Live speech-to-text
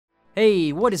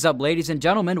Hey, what is up ladies and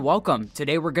gentlemen, welcome.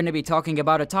 Today we're going to be talking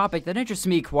about a topic that interests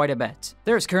me quite a bit.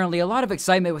 There's currently a lot of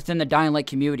excitement within the Dying Light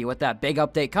community with that big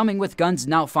update coming with guns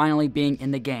now finally being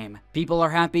in the game. People are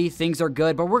happy, things are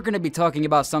good, but we're going to be talking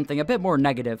about something a bit more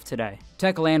negative today.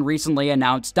 Techland recently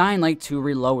announced Dying Light 2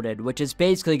 Reloaded, which is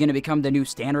basically going to become the new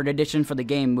standard edition for the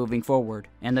game moving forward.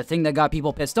 And the thing that got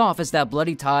people pissed off is that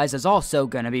Bloody Ties is also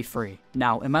going to be free.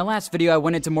 Now, in my last video I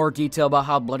went into more detail about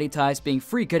how Bloody Ties being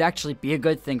free could actually be a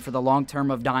good thing for the long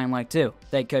term of Dying Light 2.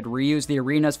 They could reuse the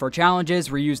arenas for challenges,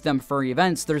 reuse them for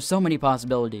events, there's so many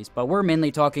possibilities, but we're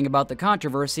mainly talking about the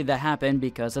controversy that happened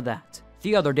because of that.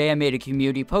 The other day I made a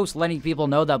community post letting people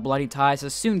know that Bloody Ties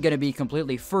is soon going to be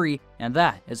completely free, and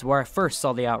that is where I first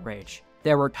saw the outrage.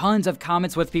 There were tons of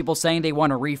comments with people saying they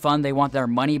want a refund, they want their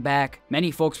money back. Many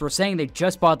folks were saying they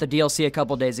just bought the DLC a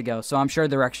couple days ago, so I'm sure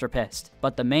they're extra pissed.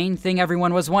 But the main thing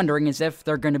everyone was wondering is if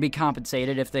they're going to be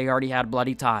compensated if they already had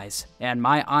Bloody Ties. And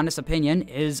my honest opinion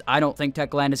is I don't think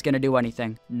Techland is going to do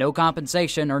anything. No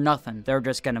compensation or nothing, they're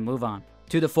just going to move on.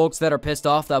 To the folks that are pissed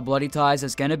off that Bloody Ties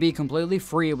is gonna be completely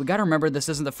free, we gotta remember this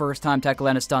isn't the first time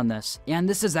Techland has done this. And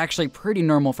this is actually pretty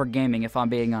normal for gaming if I'm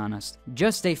being honest.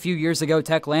 Just a few years ago,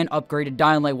 Techland upgraded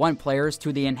Dying Light 1 players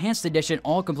to the Enhanced Edition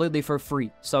all completely for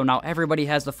free. So now everybody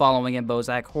has the following in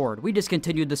Bozak Horde. We just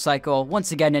continued the cycle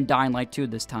once again in Dying Light 2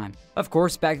 this time. Of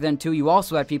course, back then too, you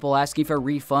also had people asking for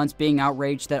refunds, being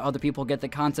outraged that other people get the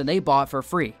content they bought for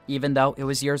free, even though it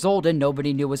was years old and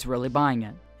nobody knew was really buying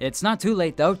it. It's not too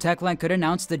late though, Techland could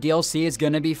announce the DLC is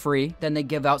gonna be free, then they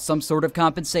give out some sort of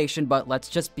compensation, but let's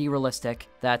just be realistic.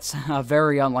 That's a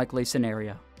very unlikely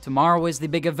scenario. Tomorrow is the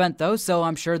big event though, so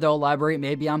I'm sure they'll elaborate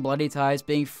maybe on Bloody Ties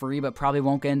being free, but probably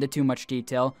won't get into too much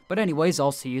detail. But anyways,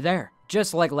 I'll see you there.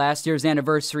 Just like last year's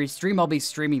anniversary stream, I'll be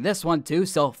streaming this one too,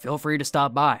 so feel free to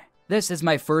stop by. This is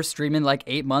my first stream in like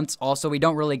 8 months, also we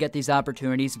don't really get these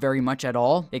opportunities very much at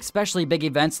all, especially big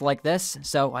events like this,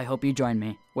 so I hope you join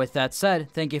me. With that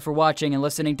said, thank you for watching and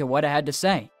listening to what I had to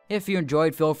say. If you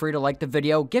enjoyed, feel free to like the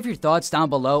video, give your thoughts down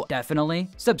below, definitely,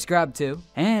 subscribe too,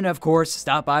 and of course,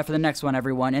 stop by for the next one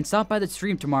everyone, and stop by the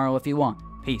stream tomorrow if you want.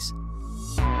 Peace.